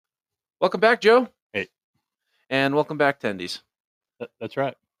Welcome back, Joe, Hey, and welcome back, Tendies. that's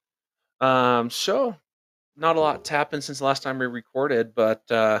right. So not a lot's happened since the last time we recorded, but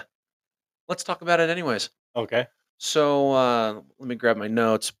let's talk about it anyways. Okay. So let me grab my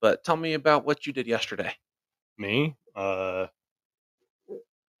notes, but tell me about what you did yesterday. Me? I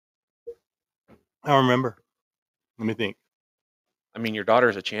don't remember. Let me think. I mean, your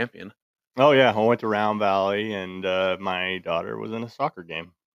daughter's a champion, Oh yeah, I went to Round Valley, and my daughter was in a soccer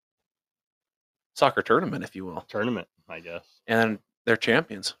game soccer tournament, if you will, tournament, I guess. and they're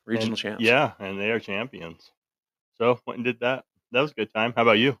champions, And regional champs. yeah, and they are champions. So went and did that. That was a good time. How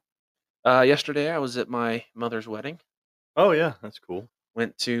about you? Yesterday, I was at my mother's wedding. Oh yeah, that's cool.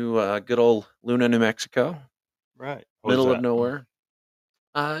 Went to good old Luna, New Mexico, Right. What was middle of that? nowhere.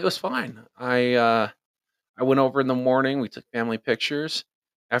 It was fine. I went over in the morning. We took family pictures.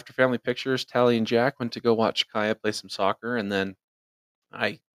 After family pictures, Tally and Jack went to go watch Kaya play some soccer, and then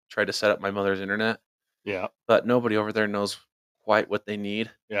I tried to set up my mother's internet, Yeah. but nobody over there knows quite what they need.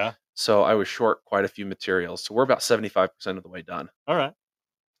 Yeah. So I was short quite a few materials. So we're about 75% of the way done. All right.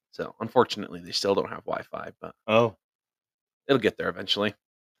 So unfortunately, they still don't have Wi Fi, but Oh it'll get there eventually.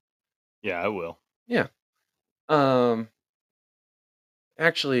 yeah, I will. Yeah. Um,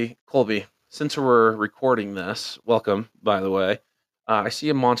 Actually, Colby, since we're recording this, welcome, by the way. I see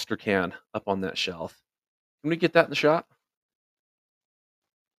a monster can up on that shelf. Can we get that in the shot?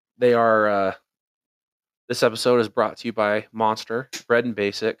 They are. This episode is brought to you by Monster, Bread and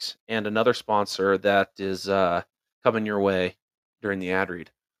Basics, and another sponsor that is coming your way during the ad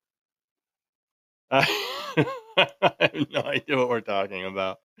read. I have no idea what we're talking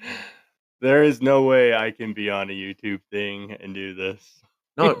about. There is no way I can be on a YouTube thing and do this.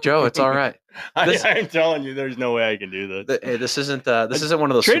 No, Joe, it's all right. This, I'm telling you, there's no way I can do this. hey, this isn't one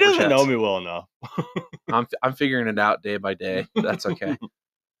of those Trey super doesn't know chats. me well enough. I'm figuring it out day by day. That's okay.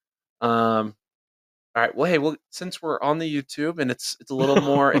 All right. Well, hey, since we're on the YouTube and it's a little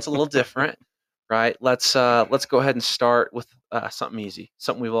more, it's a little different, right? Let's go ahead and start with something easy,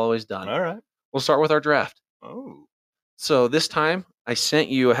 something we've always done. All right. We'll start with our draft. Oh. So this time I sent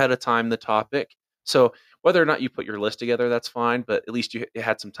you ahead of time the topic. So whether or not you put your list together, that's fine, but at least you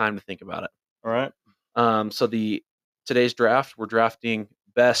had some time to think about it. All right. So today's draft, we're drafting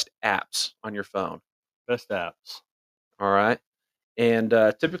best apps on your phone. Best apps. All right. And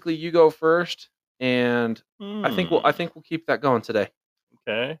typically you go first, and I think we'll keep that going today.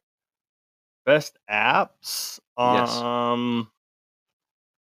 Okay. Best apps. Yes.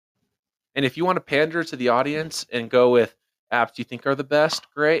 And if you want to pander to the audience and go with apps you think are the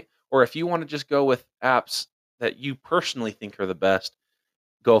best, great. Or if you want to just go with apps that you personally think are the best,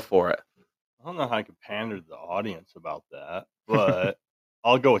 go for it. I don't know how I could pander to the audience about that, but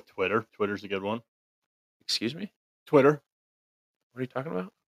I'll go with Twitter. Twitter's a good one. Excuse me? Twitter. What are you talking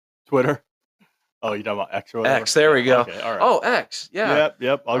about? Twitter. Oh, you talking about X or whatever? X, there we go. Okay, all right. Oh, X, yeah.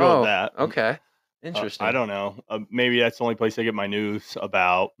 Yep. I'll go with that. Okay. Interesting. I don't know. Maybe that's the only place I get my news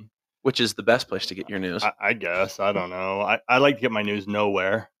about. Which is the best place to get your news? I guess. I don't know. I like to get my news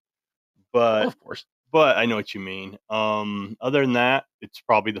nowhere, but of course. But I know what you mean. Other than that, it's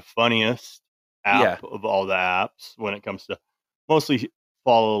probably the funniest app of all the apps when it comes to mostly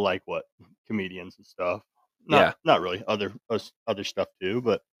follow like what comedians and stuff. Not really other stuff too,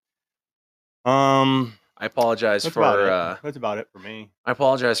 but I apologize for that's about it for me. I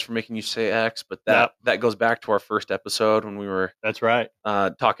apologize for making you say X, but that goes back to our first episode when we were that's right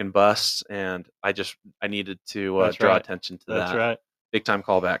talking busts, and I needed to draw attention to that. That's right. Big time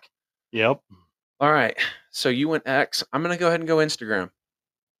callback. Yep. All right. So you went X. I'm gonna go ahead and go Instagram.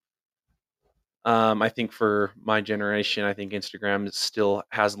 I think for my generation, I think Instagram still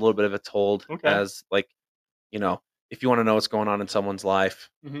has a little bit of its hold as like, if you want to know what's going on in someone's life,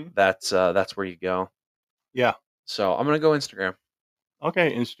 that's where you go. Yeah. So I'm gonna go Instagram.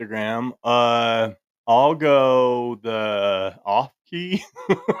 Okay, Instagram. I'll go the off key.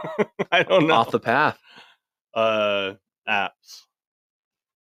 I don't know. Off the path. Apps.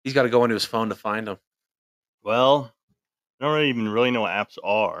 He's got to go into his phone to find them. Well, I don't even really know what apps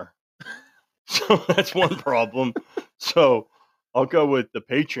are. So that's one problem. So I'll go with the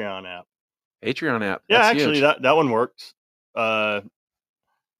Patreon app. Patreon app. Yeah, actually, that one works. That's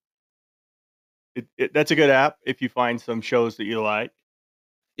a good app if you find some shows that you like.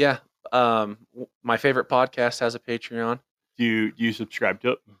 Yeah. My favorite podcast has a Patreon. Do you subscribe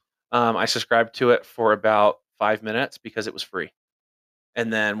to it? I subscribed to it for about 5 minutes because it was free.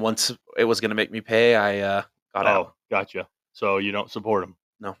 And then once it was going to make me pay, I got out. Oh, gotcha. So you don't support them?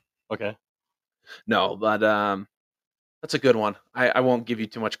 No. Okay. No, but that's a good one. I won't give you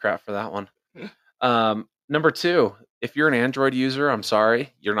too much crap for that one. Number 2, If you're an Android user, I'm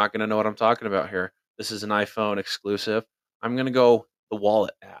sorry, you're not going to know what I'm talking about here. This is an iPhone exclusive. I'm going to go the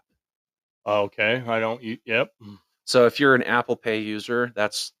Wallet app. Okay, I don't. Yep. So if you're an Apple Pay user,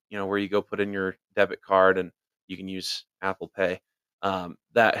 that's where you go put in your debit card and you can use Apple Pay.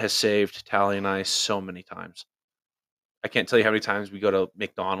 That has saved Tally and I so many times. I can't tell you how many times we go to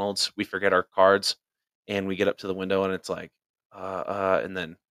McDonald's, we forget our cards, and we get up to the window and it's like, and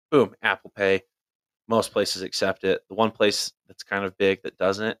then boom, Apple Pay. Most places accept it. The one place that's kind of big that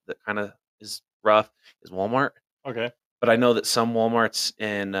doesn't, that kind of is rough, is Walmart. Okay. But I know that some Walmarts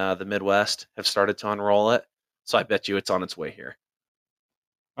in the Midwest have started to unroll it, so I bet you it's on its way here.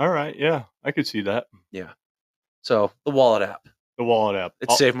 All right. Yeah, I could see that. Yeah. So the Wallet app. The Wallet app.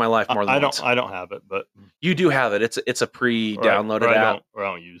 It saved my life more than once. I don't have it, but you do have it. It's a pre-downloaded app. I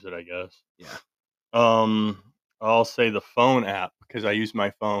don't use it, I guess. Yeah. I'll say the phone app because I use my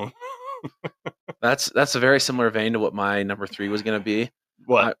phone. That's a very similar vein to what my number 3 was going to be.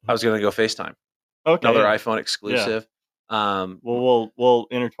 What? I was going to go FaceTime. Okay. Another iPhone exclusive. Yeah. We'll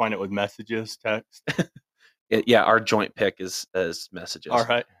intertwine it with messages, text. Our joint pick is messages. All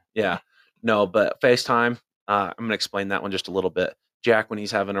right. Yeah. No, but FaceTime, I'm going to explain that one just a little bit. Jack, when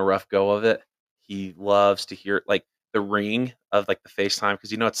he's having a rough go of it, he loves to hear like the ring of like the FaceTime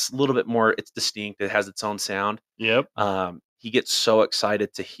because it's a little bit more, it's distinct. It has its own sound. Yep. He gets so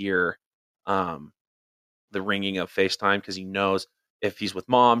excited to hear the ringing of FaceTime because he knows if he's with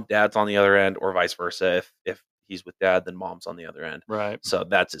mom, dad's on the other end, or vice versa. If he's with dad, then mom's on the other end. Right. So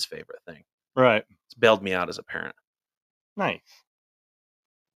that's his favorite thing. Right. It's bailed me out as a parent. Nice.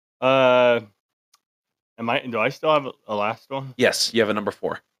 Do I still have a last one? Yes, you have a number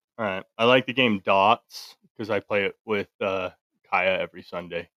 4. All right. I like the game Dots because I play it with Kaya every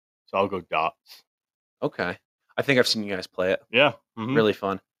Sunday. So I'll go Dots. Okay. I think I've seen you guys play it. Yeah. Mm-hmm. Really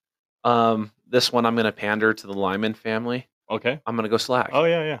fun. This one I'm going to pander to the Lyman family. Okay. I'm going to go Slack. Oh,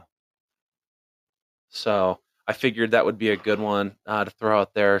 yeah. So I figured that would be a good one to throw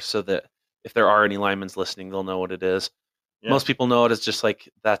out there so that if there are any Lymans listening, they'll know what it is. Yeah. Most people know it as just like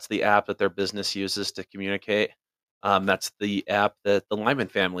that's the app that their business uses to communicate. That's the app that the Lyman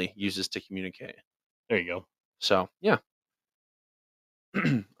family uses to communicate. There you go. So, yeah.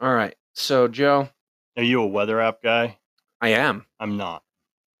 All right. So, Joe. Are you a weather app guy? I am. I'm not.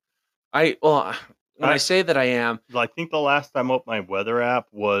 When I say that I am. I think the last time I opened my weather app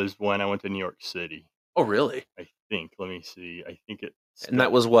was when I went to New York City. Oh, really? I think. Let me see. I think it. And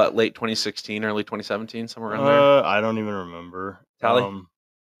that was what, late 2016, early 2017, somewhere around there? I don't even remember. Tally?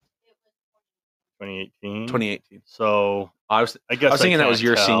 2018. 2018. So I was thinking that was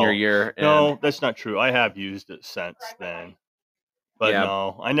your senior year. No, that's not true. I have used it since then. But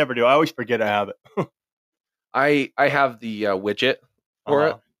no, I never do. I always forget I have it. I have the widget for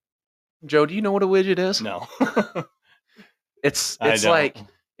it. Joe, do you know what a widget is? No. It's like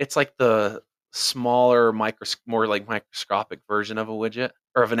the smaller more like microscopic version of a widget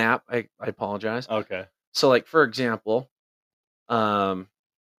or of an app. I apologize. Okay. So like for example, right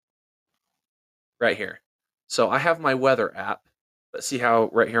here. So I have my weather app, but see how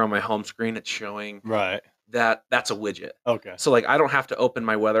right here on my home screen it's showing that's a widget. Okay. So like I don't have to open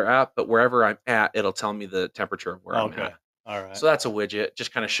my weather app, but wherever I'm at, it'll tell me the temperature of where I'm at. All right. So that's a widget.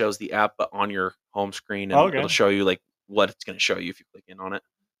 Just kind of shows the app, but on your home screen, and it'll show you like what it's going to show you if you click in on it.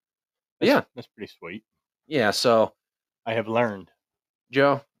 That's pretty sweet. Yeah. So I have learned.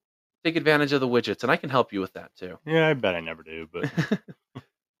 Joe, take advantage of the widgets, and I can help you with that too. Yeah, I bet I never do, but.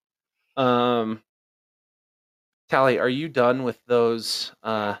 Tally, are you done with those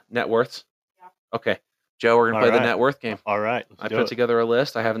net worths? Yeah. Okay. Joe, we're going to play the net worth game. All right. I put together a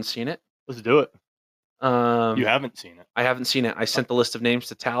list. I haven't seen it. Let's do it. You haven't seen it? I haven't seen it. I sent the list of names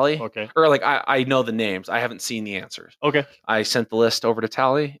to Tally. Okay. Or like I know the names. I haven't seen the answers. Okay. I sent the list over to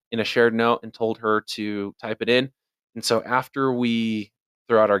Tally in a shared note and told her to type it in. And so after we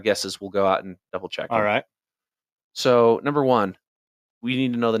throw out our guesses, we'll go out and double check. All right. So number 1, we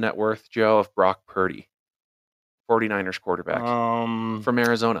need to know the net worth, Joe, of Brock Purdy, 49ers quarterback from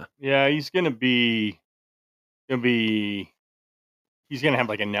Arizona. Yeah, he's gonna have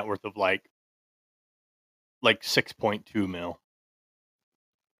like a net worth of like 6.2 mil.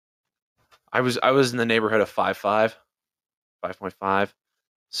 I was in the neighborhood of 5.5.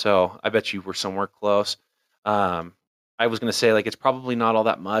 So I bet you were somewhere close. I was going to say like it's probably not all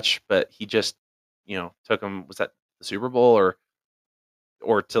that much, but he just, took him, was that the Super Bowl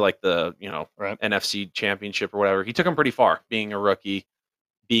or to like the, NFC championship or whatever. He took him pretty far, being a rookie,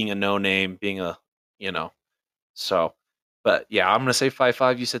 being a no name, being a, so, but yeah, I'm going to say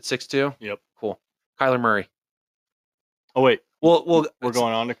 5.5. You said 6.2. Yep. Cool. Kyler Murray. Oh wait. We're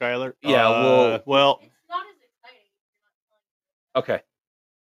going on to Kyler. Yeah. Well. It's not as exciting. Okay.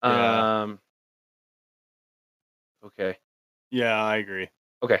 Yeah. Okay. Yeah, I agree.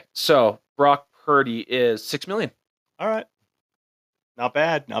 Okay. So Brock Purdy is 6 million. All right. Not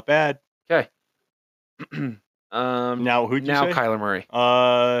bad. Not bad. Okay. Now, who'd you Now say? Kyler Murray.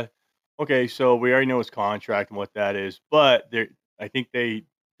 Okay, so we already know his contract and what that is, but I think they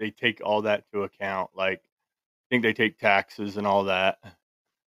take all that to account. Like, I think they take taxes and all that,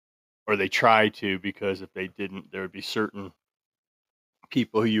 or they try to, because if they didn't, there would be certain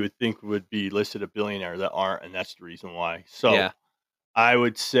people who you would think would be listed a billionaire that aren't, and that's the reason why. So Yeah. I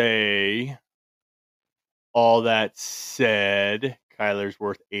would say, all that said, Kyler's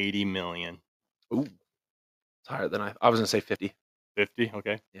worth 80 million. Ooh, it's higher than I was gonna say 50. 50,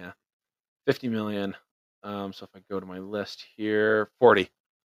 okay. Yeah, 50 million. So if I go to my list here, 40.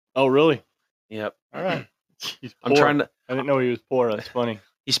 Oh, really? Yep. All right. He's I'm poor. trying to. I didn't know he was poor. That's funny.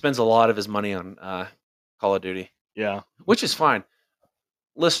 He spends a lot of his money on Call of Duty, Yeah. which is fine.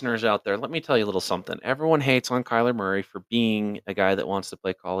 Listeners out there, let me tell you a little something. Everyone hates on Kyler Murray for being a guy that wants to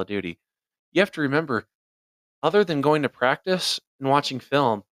play Call of Duty. You have to remember, other than going to practice and watching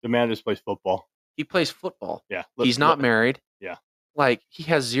film, The man just plays football. he plays football. Yeah. He's not married. Yeah. Like, he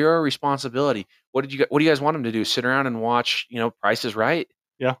has zero responsibility. What do you guys want him to do? Sit around and watch, Price is Right?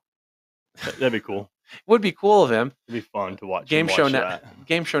 Yeah. That'd be cool. It would be cool of him. It'd be fun to watch. Game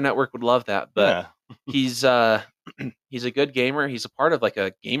Show Network would love that, but he's a good gamer. He's a part of like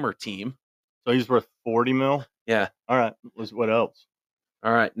a gamer team. So he's worth 40 mil? Yeah. All right. What else?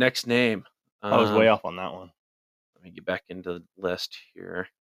 All right. Next name. I was way off on that one. Let me get back into the list here.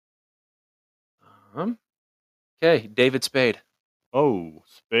 Okay, David Spade. Oh,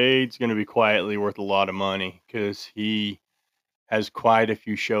 Spade's going to be quietly worth a lot of money because he has quite a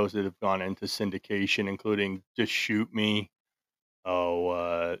few shows that have gone into syndication, including Just Shoot Me.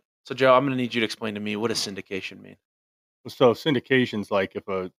 So Joe, I'm going to need you to explain to me, what does syndication mean? So syndication's like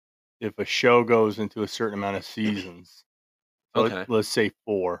if a show goes into a certain amount of seasons. So okay. let's say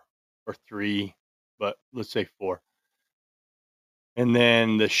 4 or 3, but let's say 4. And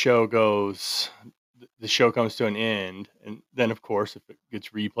then the show comes to an end, and then of course if it gets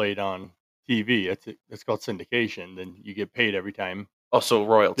replayed on TV, that's called syndication. Then you get paid every time. Oh, so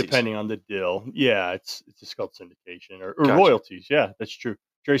royalties. Depending on the deal. Yeah, it's just called syndication or Gotcha. royalties. Yeah, that's true.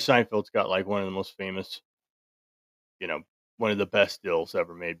 Jerry Seinfeld's got like one of the most famous, one of the best deals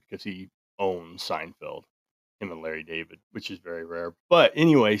ever made because he owns Seinfeld, him and Larry David, which is very rare. But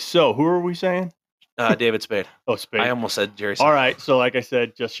anyway, so who are we saying? David Spade. Oh, Spade. I almost said Jerry Seinfeld. All right, so like I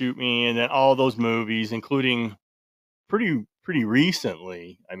said, Just Shoot Me, and then all those movies, including pretty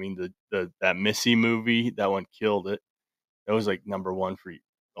recently. I mean, that Missy movie, that one killed it. That was like number 1 for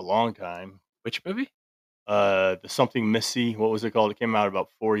a long time. Which movie? The Something Missy. What was it called? It came out about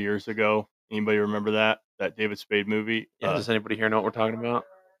 4 years ago. Anybody remember that David Spade movie? Yeah. Does anybody here know what we're talking about?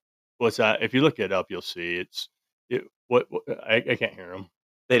 What's that? If you look it up, you'll see. What I can't hear them.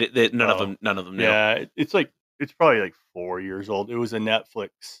 None of them knew. Yeah, it's probably like 4 years old. It was a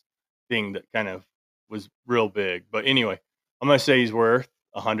Netflix thing that kind of was real big. But anyway, I'm gonna say he's worth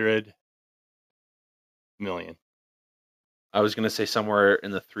 100 million. I was gonna say somewhere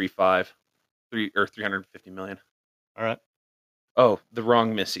in the 350 million. All right. Oh, The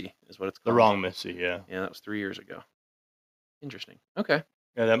Wrong Missy is what it's called. The Wrong Missy, yeah. Yeah, that was 3 years ago. Interesting. Okay.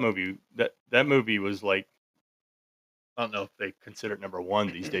 Yeah, that movie was like, I don't know if they consider it number 1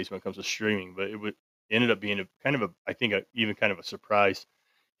 these days when it comes to streaming, but it ended up being even kind of a surprise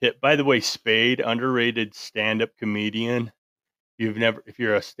hit. By the way, Spade, underrated stand-up comedian. If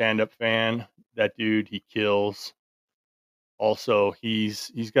you're a stand-up fan, that dude, he kills. Also,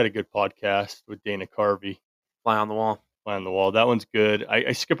 he's got a good podcast with Dana Carvey. Fly on the Wall. Fly on the Wall. That one's good.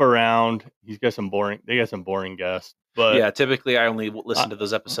 I skip around. They got some boring guests. But yeah, typically I only listen to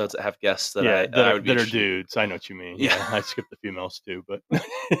those episodes that have guests that I would be that are dudes. I know what you mean. Yeah, I skip the females too, but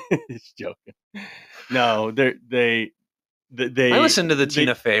it's joking. No, they. I listened to the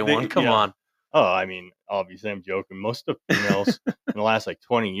Tina Fey one. Come on. Oh, I mean, obviously I'm joking. Most of females in the last like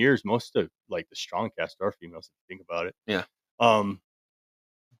 20 years, most of like the strong cast are females. If you think about it. Yeah.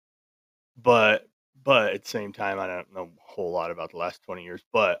 But at the same time, I don't know a whole lot about the last 20 years.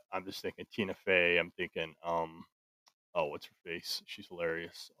 But I'm just thinking Tina Fey. I'm thinking oh, what's her face? She's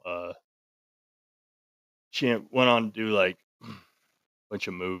hilarious. She went on to do like a bunch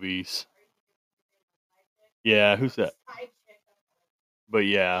of movies. Yeah, who's that? But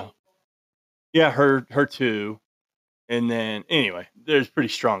yeah, her too. And then anyway, there's pretty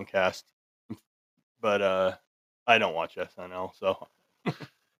strong cast. But I don't watch SNL, so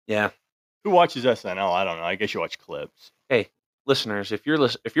yeah. Who watches SNL? I don't know. I guess you watch clips. Hey, listeners, if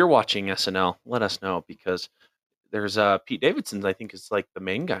you're watching SNL, let us know, because There's Pete Davidson. I think is like the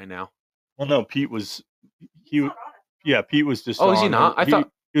main guy now. Well, no, Pete was Pete was just Oh, is he on. not? I thought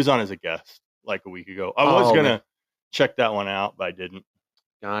he was on as a guest like a week ago. I was gonna check that one out, but I didn't.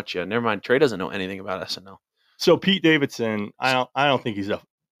 Gotcha. Never mind. Trey doesn't know anything about SNL. So Pete Davidson, I don't think he's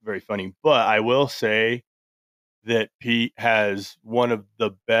very funny, but I will say that Pete has one of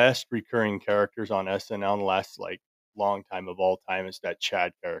the best recurring characters on SNL in the last like long time of all time. It's that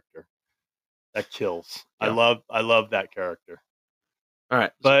Chad character that kills. Yeah. I love that character. All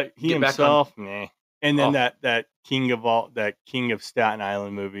right, but he himself, meh. And then that King of Staten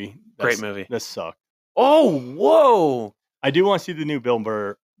Island movie, great movie. That sucked. Oh, whoa! I do want to see the new Bill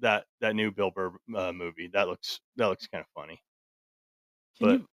Burr that new Bill Burr movie. That looks kind of funny.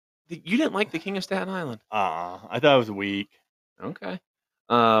 You didn't like the King of Staten Island? I thought it was weak. Okay.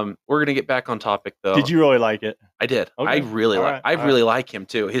 We're gonna get back on topic though. Did you really like it? I did. Okay. I really like him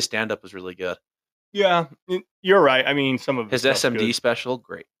too. His stand up was really good. Yeah, you're right. I mean, some of his SMD special,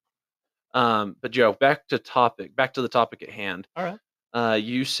 great. But Joe, back to the topic at hand. All right.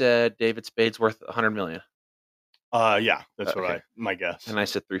 You said David Spade's worth $100 million. Yeah, that's what my guess. And I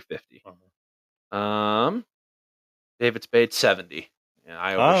said 350. David Spade 70. Yeah,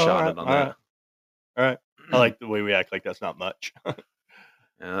 I overshot it on that. All right. I like the way we act like that's not much.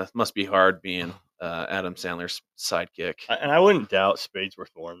 Yeah, it must be hard being Adam Sandler's sidekick. And I wouldn't doubt Spade's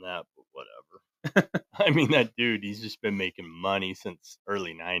worth more than that, but whatever. I mean, that dude, he's just been making money since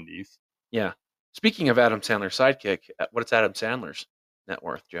early 90s. Yeah. Speaking of Adam Sandler's sidekick, what's Adam Sandler's net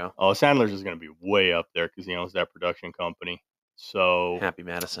worth, Joe? Oh, Sandler's is going to be way up there because he owns that production company. So Happy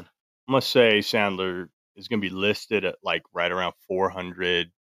Madison. I must say Sandler is going to be listed at like right around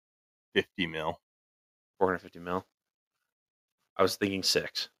 450 mil. 450 mil? I was thinking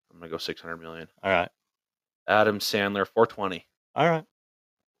 6. I'm going to go 600 million. All right. Adam Sandler, 420. All right.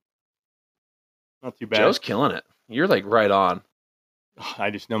 Not too bad. Joe's killing it. You're like right on. I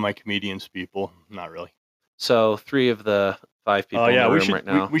just know my comedians, people. Not really. So 3 of the 5 people in the room right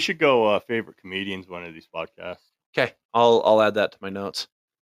now. We should go favorite comedians one of these podcasts. Okay. I'll add that to my notes.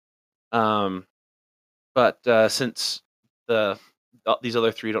 But since these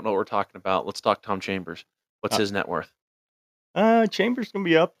other 3 don't know what we're talking about, let's talk Tom Chambers. What's his net worth? Chambers going to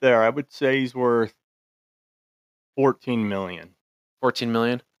be up there. I would say he's worth 14 million. 14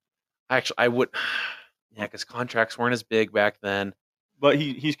 million? Actually, I would. Yeah, because contracts weren't as big back then. But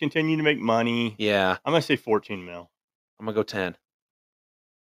he's continuing to make money. Yeah. I'm going to say 14 mil. I'm going to go 10.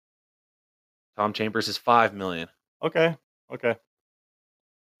 Tom Chambers is 5 million. Okay. What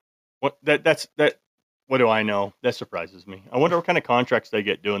what do I know? That surprises me. I wonder what kind of contracts they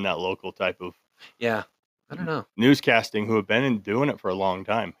get doing that local type of. Yeah. I don't know. Newscasting who have been doing it for a long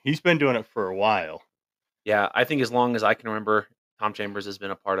time. He's been doing it for a while. Yeah, I think as long as I can remember, Tom Chambers has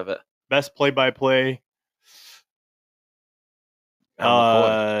been a part of it. Best play-by-play.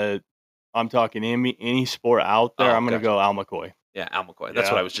 I'm talking any sport out there. I'm going to go Al McCoy. Yeah, Al McCoy.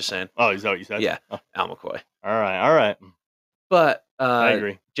 That's what I was just saying. Oh, is that what you said? Yeah, Al McCoy. All right. But I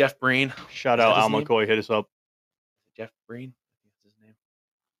agree. Jeff Breen. Shout out Al McCoy. Hit us up. Jeff Breen? I think that's his name.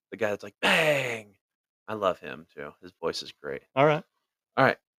 The guy that's like, bang! I love him, too. His voice is great. All right.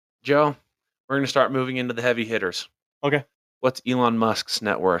 Joe, we're going to start moving into the heavy hitters. Okay. What's Elon Musk's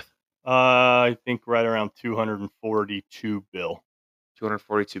net worth? I think right around 242 bill.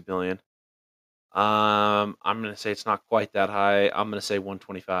 242 billion. I'm going to say it's not quite that high. I'm going to say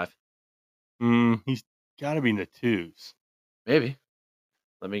 125. He's got to be in the twos. Maybe.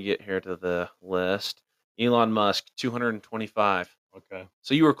 Let me get here to the list. Elon Musk, 225. Okay.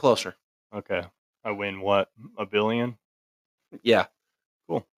 So you were closer. Okay. I win what? $1 billion? Yeah.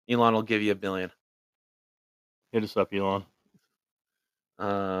 Cool. Elon will give you $1 billion. Hit us up, Elon.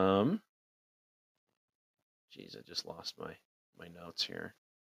 Jeez, I just lost my notes here.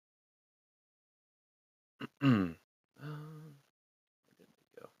 Where did we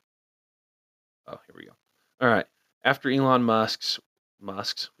go? Oh, here we go. All right. After Elon Musk's,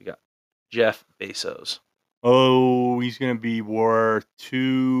 we got Jeff Bezos. Oh, he's going to be worth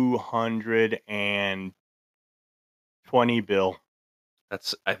 220 bill.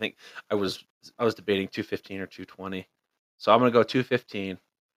 That's, I think I was debating 215 or 220. So I'm going to go 215.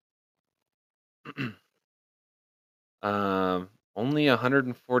 Only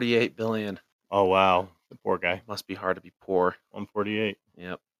 148 billion. Oh, wow. The poor guy. Must be hard to be poor. 148.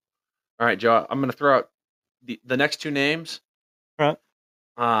 Yep. All right, Joe, I'm going to throw out the next 2 names. All right.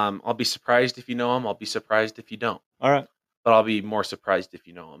 I'll be surprised if you know them. I'll be surprised if you don't. All right. But I'll be more surprised if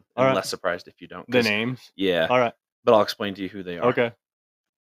you know them and less surprised if you don't. The names? Yeah. All right. But I'll explain to you who they are. Okay.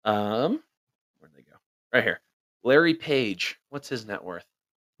 Where'd they go? Right here. Larry Page. What's his net worth?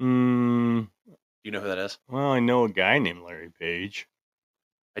 you know who that is? Well, I know a guy named Larry Page.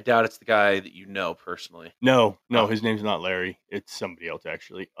 I doubt it's the guy that you know personally. No, Oh. his name's not Larry. It's somebody else,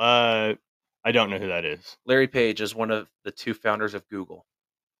 actually. I don't know who that is. Larry Page is one of the 2 founders of Google.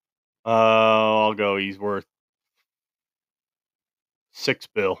 I'll go. He's worth $6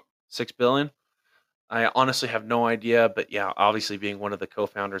 billion. $6 billion? I honestly have no idea, but yeah, obviously being one of the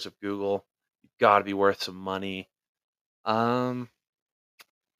co-founders of Google, you've got to be worth some money. I'm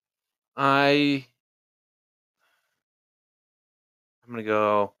gonna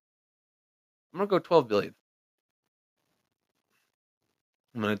go 12 billion.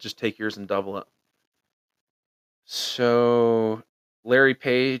 I'm gonna just take yours and double it. So Larry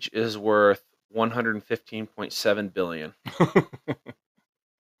Page is worth 115.7 billion.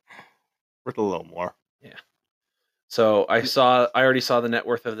 Worth a little more. Yeah. So I already saw the net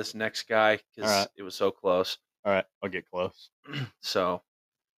worth of this next guy because it was so close. All right, I'll get close. So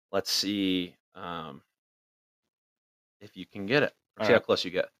let's see if you can get it. See how close you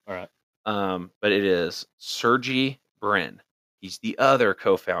get. All right. But it is Sergey Brin. He's the other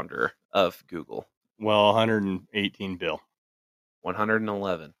co-founder of Google. Well, 118 billion.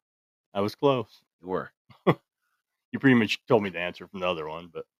 111. I was close. You were. You pretty much told me the answer from the other one,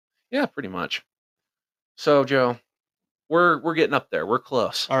 but yeah, pretty much. So Joe, we're getting up there. We're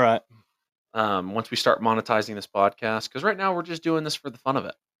close. All right. Once we start monetizing this podcast, because right now we're just doing this for the fun of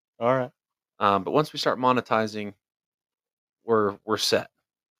it. All right. But once we start monetizing, we're set.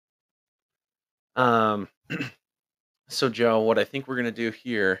 So Joe, what I think we're gonna do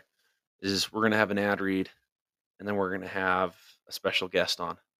here is we're gonna have an ad read, and then we're gonna have a special guest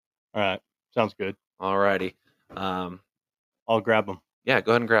on. All right. Sounds good. All righty. I'll grab them. Yeah,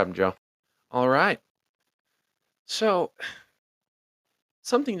 go ahead and grab them, Joe. All right. So,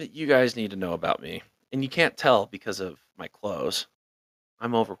 something that you guys need to know about me, and you can't tell because of my clothes,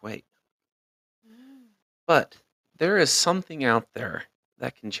 I'm overweight. But there is something out there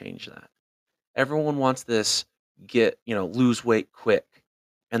that can change that. Everyone wants this lose weight quick,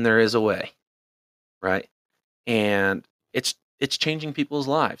 and there is a way, right? And it's changing people's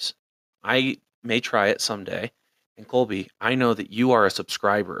lives. I may try it someday. And Colby, I know that you are a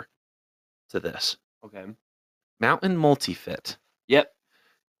subscriber to this. Okay. Mountain Multifit. Yep.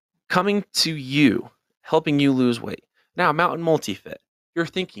 Coming to you, helping you lose weight. Now, Mountain Multifit. You're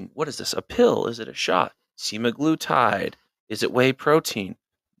thinking, what is this? A pill? Is it a shot? Semaglutide? Is it whey protein?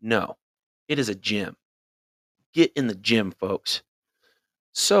 No. It is a gym. Get in the gym, folks.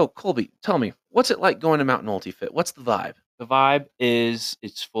 So, Colby, tell me, what's it like going to Mountain Multifit? What's the vibe? The vibe is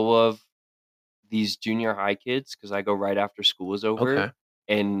it's full of these junior high kids because I go right after school is over. Okay.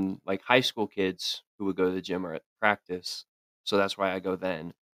 And like high school kids who would go to the gym or at practice. So that's why I go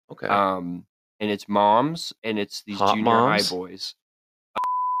then. Okay. And it's moms and it's these Hot junior moms? high boys.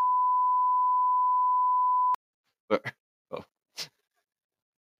 But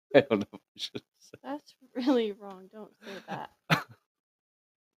I don't know if I should say. That's really wrong. Don't say that.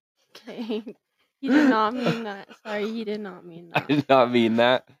 Okay. He did not mean that. Sorry, he did not mean I that. did not mean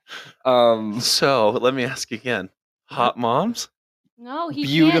that. So, let me ask again. Hot moms? No, he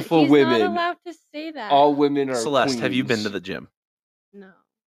Beautiful can't. He's women. not allowed to say that. All women are Celeste, have you been queens. to the gym? No.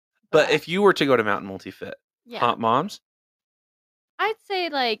 But if you were to go to Mountain Multifit, Yeah. hot moms? I'd say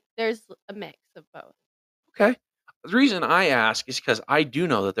like there's a mix of both. Okay. The reason I ask is because I do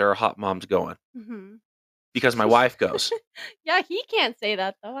know that there are hot moms going Mm-hmm. because my wife goes. Yeah, he can't say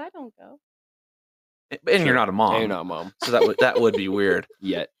that though. I don't go. And you're not a mom. You're not a mom So that would be weird.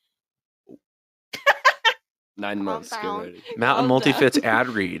 yet. 9 months. Get down. ready. Mountain Calm down. Multifit's ad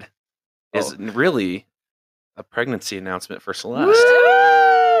read is really a pregnancy announcement for Celeste.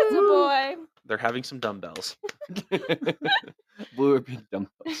 It's a boy. They're having some dumbbells. Blue or pink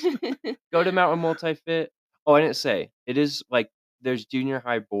dumbbells. Go to Mountain Multifit. Oh, I didn't say. It is like there's junior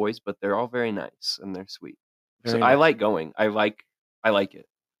high boys, but they're all very nice and they're sweet. Very so I nice. like going. I like it.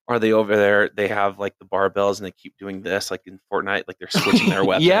 Are they over there? They have like the barbells and they keep doing this like in Fortnite, like they're switching their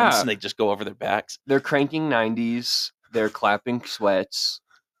weapons Yeah. and they just go over their backs. They're cranking 90s. They're clapping sweats.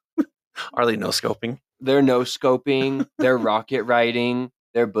 Are they no scoping? They're no scoping. They're rocket riding.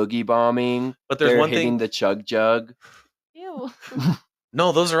 They're boogie bombing. But there's They're one hitting thing. the chug jug. Ew.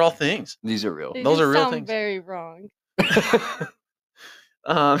 No, those are all things. These are real. They Those just are real sound things. very wrong.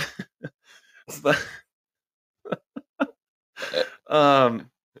 But,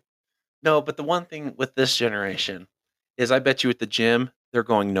 no, but the one thing with this generation is I bet you at the gym, they're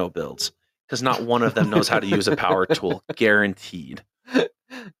going no builds because not one of them knows how to use a power tool. Guaranteed.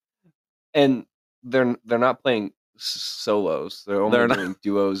 And they're not playing solos. They're only They're not. doing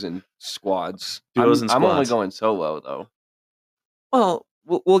duos and squads. Duos and I'm only squads. going solo though. Well,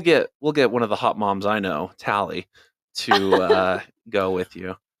 we'll get one of the hot moms I know, Tally, to go with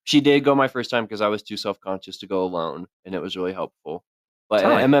you. She did go my first time because I was too self-conscious to go alone, and it was really helpful. But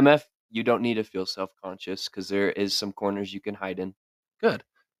Tally. at MMF, you don't need to feel self-conscious because there is some corners you can hide in. Good.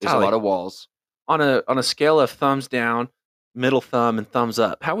 There's Tally, a lot of walls. on a scale of thumbs down, middle thumb, and thumbs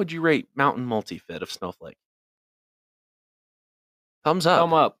up, how would you rate Mountain Multifit of Snowflake? Thumbs up.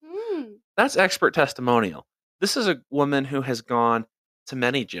 Thumb up. That's expert testimonial. This is a woman who has gone to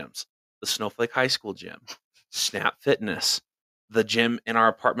many gyms. The Snowflake High School gym, Snap Fitness, the gym in our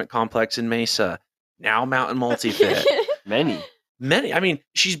apartment complex in Mesa, now Mountain Multifit. Many. I mean,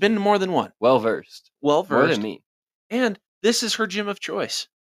 she's been to more than one. Well-versed. More Well-versed. than me. And this is her gym of choice.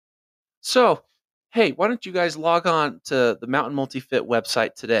 So, hey, why don't you guys log on to the Mountain Multifit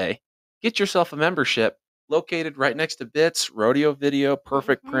website today? Get yourself a membership located right next to Bits, Rodeo Video,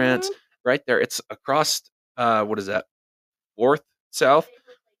 Perfect Prints, right there. It's across, what is that? 4th South?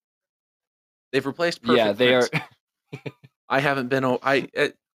 They've replaced Perfect Yeah, they Prints. are. I haven't been.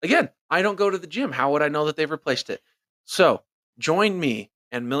 Again, I don't go to the gym. How would I know that they've replaced it? So join me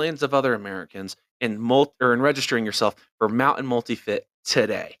and millions of other Americans in registering yourself for Mountain Multifit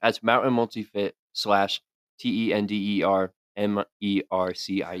today. That's Mountain Multifit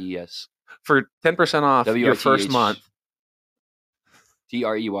 /TENDERMERCIES. For 10% off your first month.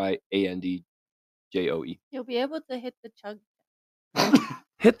 TREYANDJOE. You'll be able to hit the chug.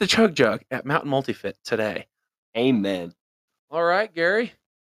 Hit the chug jug at Mountain Multifit today. Amen. All right, Gary.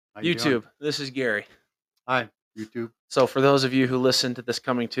 How you doing? YouTube. This is Gary. Hi, YouTube. So for those of you who listen to this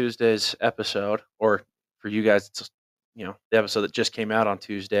coming Tuesday's episode, or for you guys, it's the episode that just came out on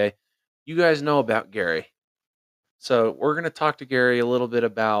Tuesday, you guys know about Gary. So we're going to talk to Gary a little bit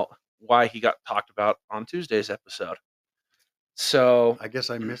about why he got talked about on Tuesday's episode. So I guess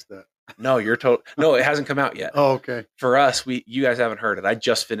I missed that. no, no, it hasn't come out yet. Oh, okay. For us, you guys haven't heard it. I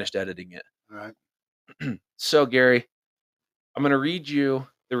just finished editing it. All right. So Gary, I'm going to read you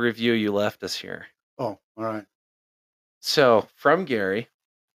the review you left us here. Oh, all right. So, from Gary,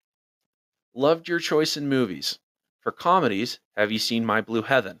 loved your choice in movies. For comedies, have you seen My Blue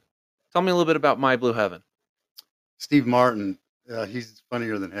Heaven? Tell me a little bit about My Blue Heaven. Steve Martin, he's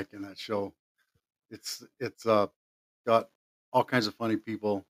funnier than heck in that show. It's got all kinds of funny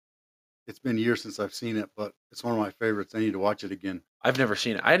people. It's been years since I've seen it, but it's one of my favorites. I need to watch it again. I've never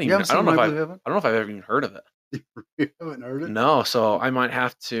seen it. I don't You know haven't seen My if Blue Heaven? I don't know if I've ever even heard of it. You haven't heard it? No, so I might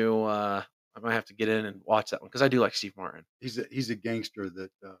have to get in and watch that one because I do like Steve Martin. He's a gangster that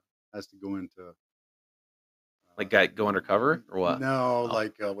has to go into Like go undercover or what? No, Oh.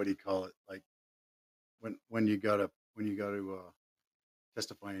 like what do you call it? Like when you gotta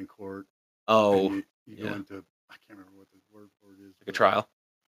testify in court. Oh, and you go yeah. into, I can't remember what the word for it is. like a but trial.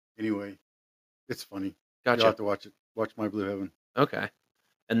 Anyway, it's funny. Gotcha. You'll have to watch it. Watch My Blue Heaven. Okay.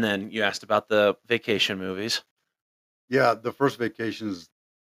 And then you asked about the vacation movies. Yeah, the first Vacation is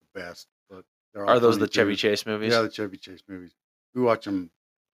the best, but they're all Are those funny, the Chevy too. Chase movies? Yeah, the Chevy Chase movies. We watch them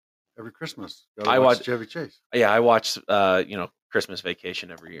every Christmas. I watch- Chevy Chase. Yeah, I watch Christmas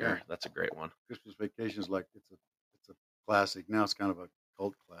Vacation every year. Yeah. That's a great one. Christmas Vacation is like it's a classic. Now it's kind of a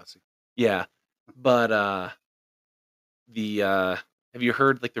cult classic. Yeah. But have you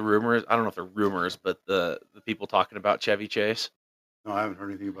heard like the rumors? I don't know if they're rumors, but the people talking about Chevy Chase. No, I haven't heard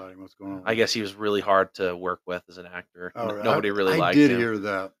anything about him. What's going on? I guess he was really hard to work with as an actor. Oh, right. Nobody really I liked did him. hear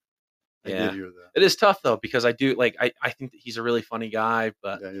that. I Yeah. did hear that. It is tough though because I do like I think that he's a really funny guy,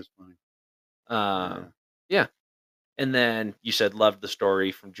 but That is funny. yeah. And then you said loved the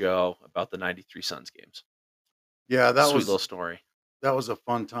story from Joe about the '93 Suns games. Yeah, that Sweet was little story. that was a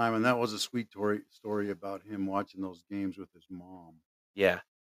fun time, and that was a sweet story about him watching those games with his mom. Yeah.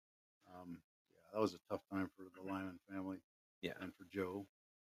 Yeah, that was a tough time for the Lyman family. Yeah. and for Joe.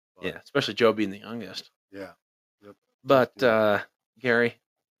 Yeah, especially Joe being the youngest. Yeah. Yep. But Yeah. Gary,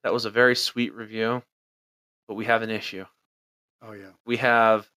 that was a very sweet review, but we have an issue. Oh yeah. We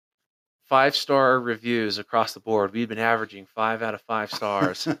have 5-star reviews across the board. We've been averaging 5 out of 5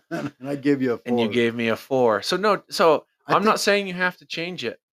 stars, And I give you a 4. and you gave me a 4. So no, so I I'm not think- saying you have to change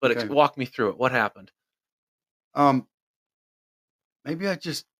it, but Okay. walk me through it. What happened? Maybe I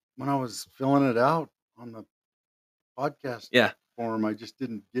just, when I was filling it out on the podcast Yeah. form, I just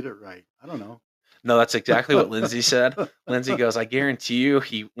didn't get it right. I don't know. No, that's exactly what Lindsay said. Lindsay goes, I guarantee you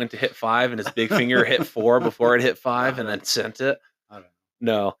he went to hit 5 and his big finger hit 4 before it hit 5 and then sent it. I don't know.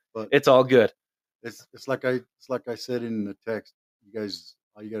 No, But it's all good. it's like I said in the text. You guys,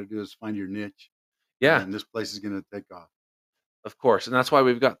 all you got to do is find your niche. Yeah, And this place is going to take off. of course. And that's why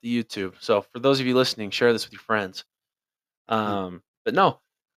we've got the YouTube. So for those of you listening, share this with your friends. But no,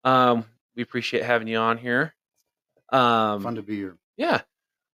 we appreciate having you on here. Fun to be here. Yeah.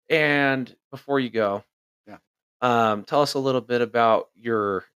 And before you go, Yeah. Tell us a little bit about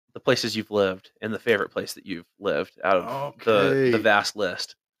the places you've lived and the favorite place that you've lived out of the Okay. vast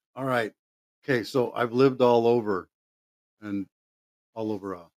list. All right. Okay. So I've lived all over and all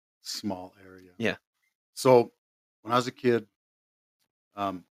over a small area. Yeah. So when I was a kid,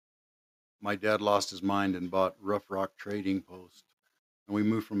 my dad lost his mind and bought Rough Rock Trading Post. And we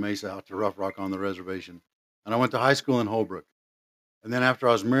moved from Mesa out to Rough Rock on the reservation. And I went to high school in Holbrook. And then after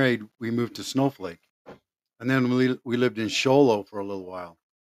I was married, we moved to Snowflake. And then we lived in Show Low for a little while.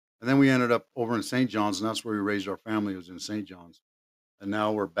 And then we ended up over in St. John's, and that's where we raised our family, was in St. John's. And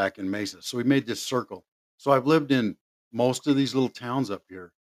now we're back in Mesa. So we made this circle. So I've lived in most of these little towns up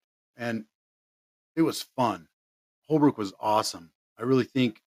here, and it was fun. Holbrook was awesome. I really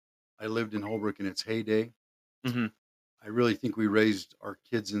think I lived in Holbrook in its heyday. Mm-hmm. I really think we raised our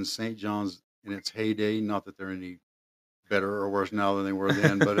kids in St. John's in its heyday. Not that they're any better or worse now than they were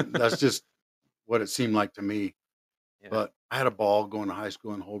then, but that's just what it seemed like to me. Yeah. But I had a ball going to high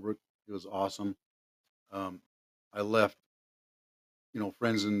school in Holbrook. It was awesome. I left,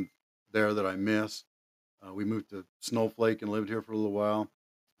 friends in there that I miss. We moved to Snowflake and lived here for a little while,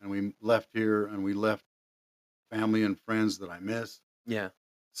 and we left here and we left family and friends that I miss. Yeah.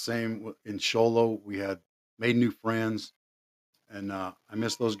 Same in Show Low. We had made new friends, and I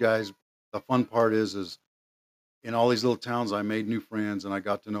miss those guys. The fun part is in all these little towns, I made new friends and I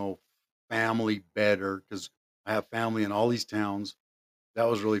got to know family better because I have family in all these towns. That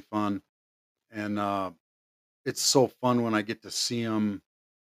was really fun. And it's so fun when I get to see them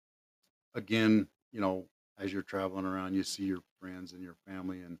again, as you're traveling around, you see your friends and your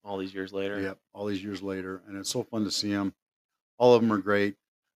family and all these years later. Yep, all these years later. And it's so fun to see them. All of them are great.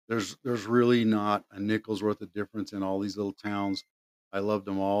 There's really not a nickel's worth of difference in all these little towns. I loved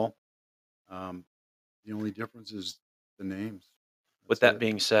them all. The only difference is the names. With that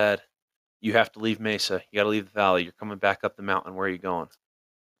being said, you have to leave Mesa. You got to leave the valley. You're coming back up the mountain. Where are you going?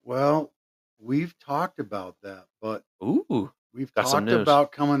 Well, we've talked about that, but we've got some talked news.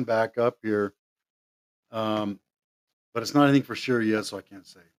 about coming back up here. But it's not anything for sure yet, so I can't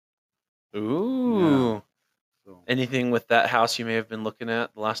say. Ooh. Yeah. So anything with that house you may have been looking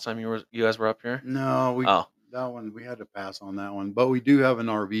at the last time you guys were up here? no, that one we had to pass on that one. But we do have an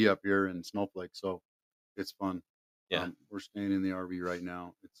RV up here in Snowflake, so it's fun. Yeah. We're staying in the RV right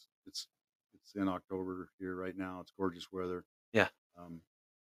now. It's in October here right now. It's gorgeous weather. Yeah.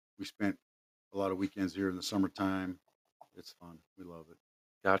 We spent a lot of weekends here in the summertime. It's fun. We love it.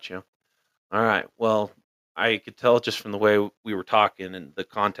 Gotcha. All right. Well, I could tell just from the way we were talking and the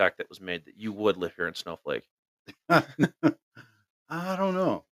contact that was made that you would live here in Snowflake. I don't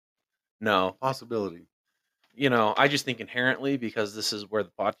know. No. Possibility. I just think inherently, because this is where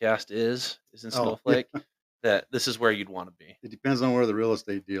the podcast is in Snowflake, that this is where you'd want to be. It depends on where the real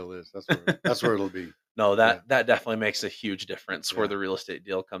estate deal is. That's where it'll be. No, that definitely makes a huge difference where the real estate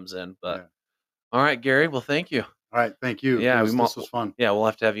deal comes in. But all right, Gary. Well, thank you. All right, thank you. Yeah, this was fun. Yeah, we'll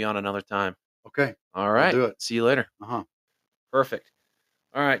have to have you on another time. Okay. All right. We'll do it. See you later. Perfect.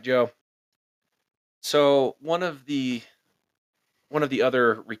 All right, Joe. So one of the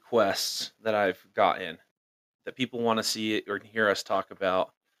other requests that I've gotten that people want to see or hear us talk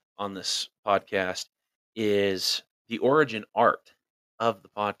about on this podcast is the origin art of the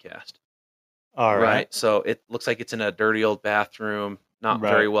podcast. All right. So it looks like it's in a dirty old bathroom, not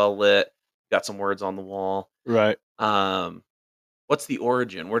very well lit. Got some words on the wall. Right. What's the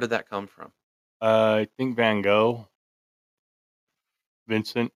origin? Where did that come from? I think Van Gogh.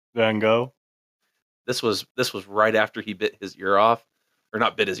 Vincent Van Gogh. This was right after he bit his ear off, or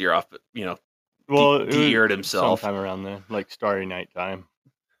not bit his ear off, but de-eared himself sometime around then, like Starry Night time.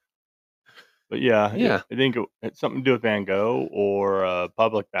 But yeah, I think it's something to do with Van Gogh or a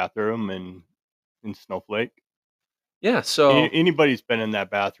public bathroom in Snowflake. Yeah, so anybody's been in that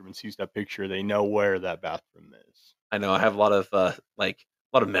bathroom and sees that picture, they know where that bathroom is. I know I have a lot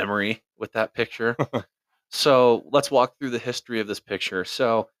of memory with that picture. So let's walk through the history of this picture.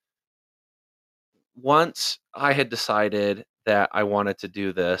 So once I had decided that I wanted to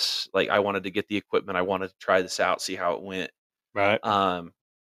do this, like I wanted to get the equipment, I wanted to try this out, see how it went. Right.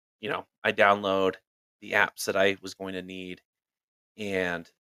 I download the apps that I was going to need, and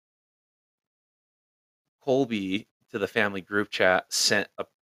Colby to the family group chat sent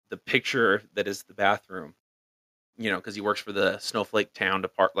the picture that is the bathroom, because he works for the Snowflake town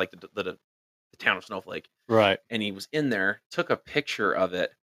department, like the town of Snowflake. Right. And he was in there, took a picture of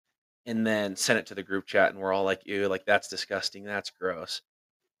it, and then sent it to the group chat, and we're all like, ew, like that's disgusting, that's gross.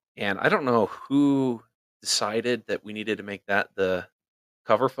 And I don't know who decided that we needed to make that the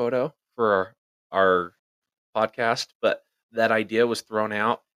cover photo for our podcast, but that idea was thrown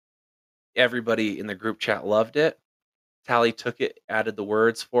out, everybody in the group chat loved it. Tally took it, added the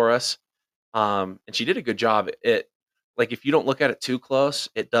words for us, and she did a good job. It like if you don't look at it too close,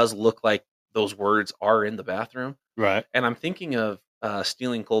 it does look like those words are in the bathroom. Right. And I'm thinking of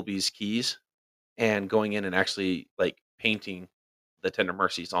stealing Colby's keys and going in and actually like painting the Tender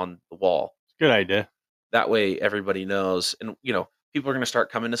Mercies on the wall. Good idea. That way everybody knows, and people are going to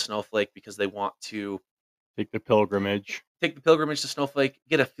start coming to Snowflake because they want to take the pilgrimage to Snowflake,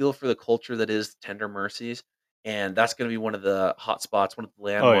 get a feel for the culture that is Tender Mercies, and that's going to be one of the hot spots, one of the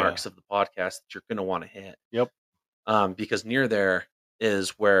landmarks of the podcast that you're going to want to hit. Yep. Because near there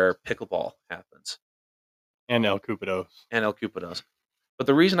is where pickleball happens. And El Cupidos. But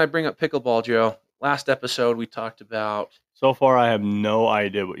the reason I bring up pickleball, Joe, last episode we talked about... So far, I have no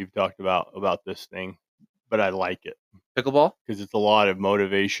idea what you've talked about this thing, but I like it. Pickleball? Because it's a lot of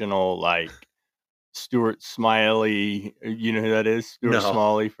motivational, like Stuart Smiley. You know who that is? Stuart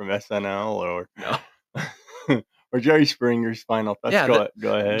Smalley from SNL, or no. Or Jerry Springer's final thoughts. Yeah,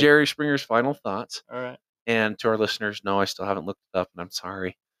 go ahead. Jerry Springer's final thoughts. All right. And to our listeners, no, I still haven't looked it up, and I'm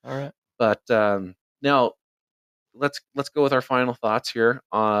sorry. All right. But now let's go with our final thoughts here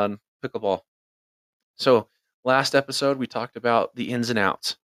on pickleball. So last episode we talked about the ins and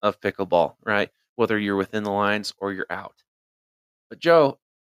outs of pickleball, right? Whether you're within the lines or you're out. But Joe,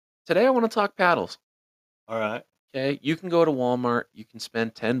 today I want to talk paddles. All right. Okay, you can go to Walmart, you can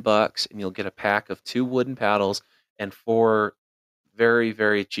spend $10 and you'll get a pack of 2 wooden paddles and 4 very,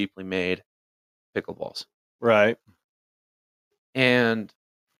 very cheaply made pickleballs. Right. And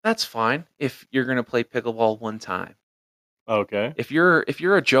that's fine if you're going to play pickleball one time. Okay. If you're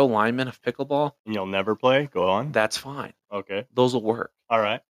a Joe Lyman of pickleball, and you'll never play, go on. That's fine. Okay. Those will work. All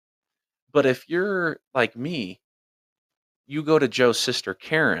right. But if you're like me, you go to Joe's sister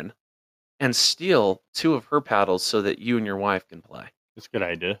Karen and steal 2 of her paddles so that you and your wife can play. That's a good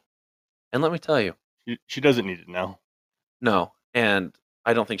idea. And let me tell you, she doesn't need it now. No, and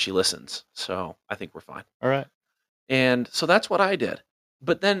I don't think she listens, so I think we're fine. All right. And so that's what I did.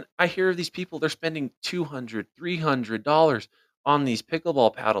 But then I hear of these people, they're spending $200, $300 on these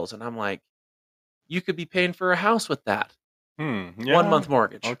pickleball paddles, and I'm like, you could be paying for a house with that. Yeah. 1 month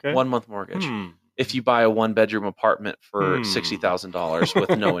mortgage. Okay. 1 month mortgage. If you buy a 1-bedroom apartment for $60,000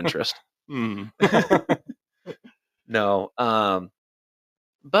 with no interest. No.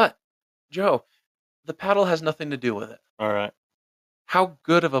 But Joe, the paddle has nothing to do with it. All right. How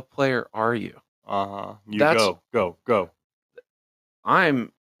good of a player are you? Go.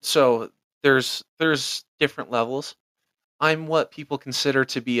 So there's different levels. I'm what people consider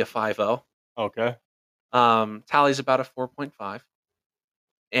to be a 5.0. Okay. Tally's about a 4.5.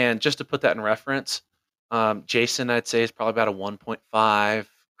 And just to put that in reference, Jason, I'd say, is probably about a 1.5.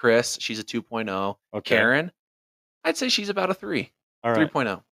 Chris, she's a 2.0. Okay. Karen, I'd say she's about a 3. All right.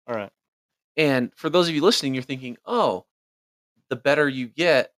 3.0. All right. And for those of you listening, you're thinking, oh, the better you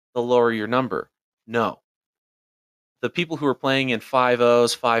get, the lower your number. No. The people who are playing in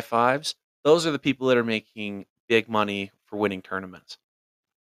 5.0s, 5.5s, those are the people that are making big money for winning tournaments.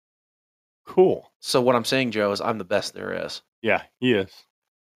 Cool. So what I'm saying, Joe, is I'm the best there is. Yeah, he is.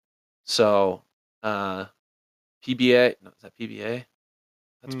 So, PBA, no, is that PBA?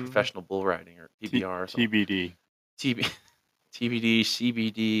 That's professional bull riding, or PBR or something. TBD. TBD,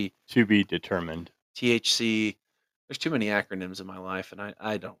 CBD. To be determined. THC. There's too many acronyms in my life, and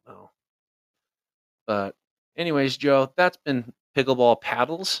I don't know. But anyways, Joe, that's been pickleball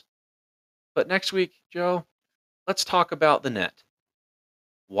paddles. But next week, Joe, let's talk about the net.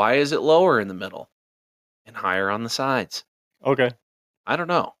 Why is it lower in the middle and higher on the sides? Okay. I don't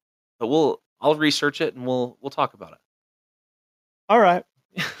know, but I'll research it and we'll talk about it. All right.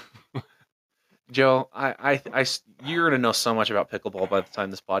 Joe, you're gonna know so much about pickleball by the time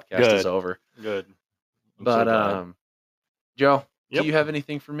this podcast is over. Good. But Joe, Yep. do you have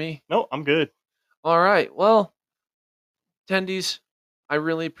anything for me? No, I'm good. All right. Well, attendees, I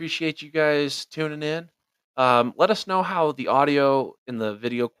really appreciate you guys tuning in. Let us know how the audio and the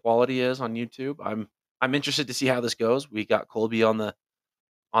video quality is on YouTube. I'm interested to see how this goes. We got Colby on the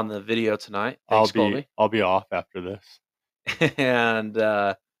video tonight. Thanks, Colby. I'll be off after this.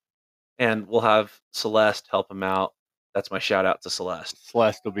 and we'll have Celeste help him out. That's my shout out to Celeste.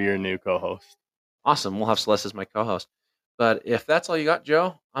 Celeste will be your new co-host. Awesome. We'll have Celeste as my co-host. But if that's all you got,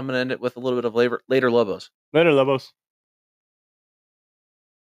 Joe, I'm going to end it with a little bit of later Lobos. Later, Lobos.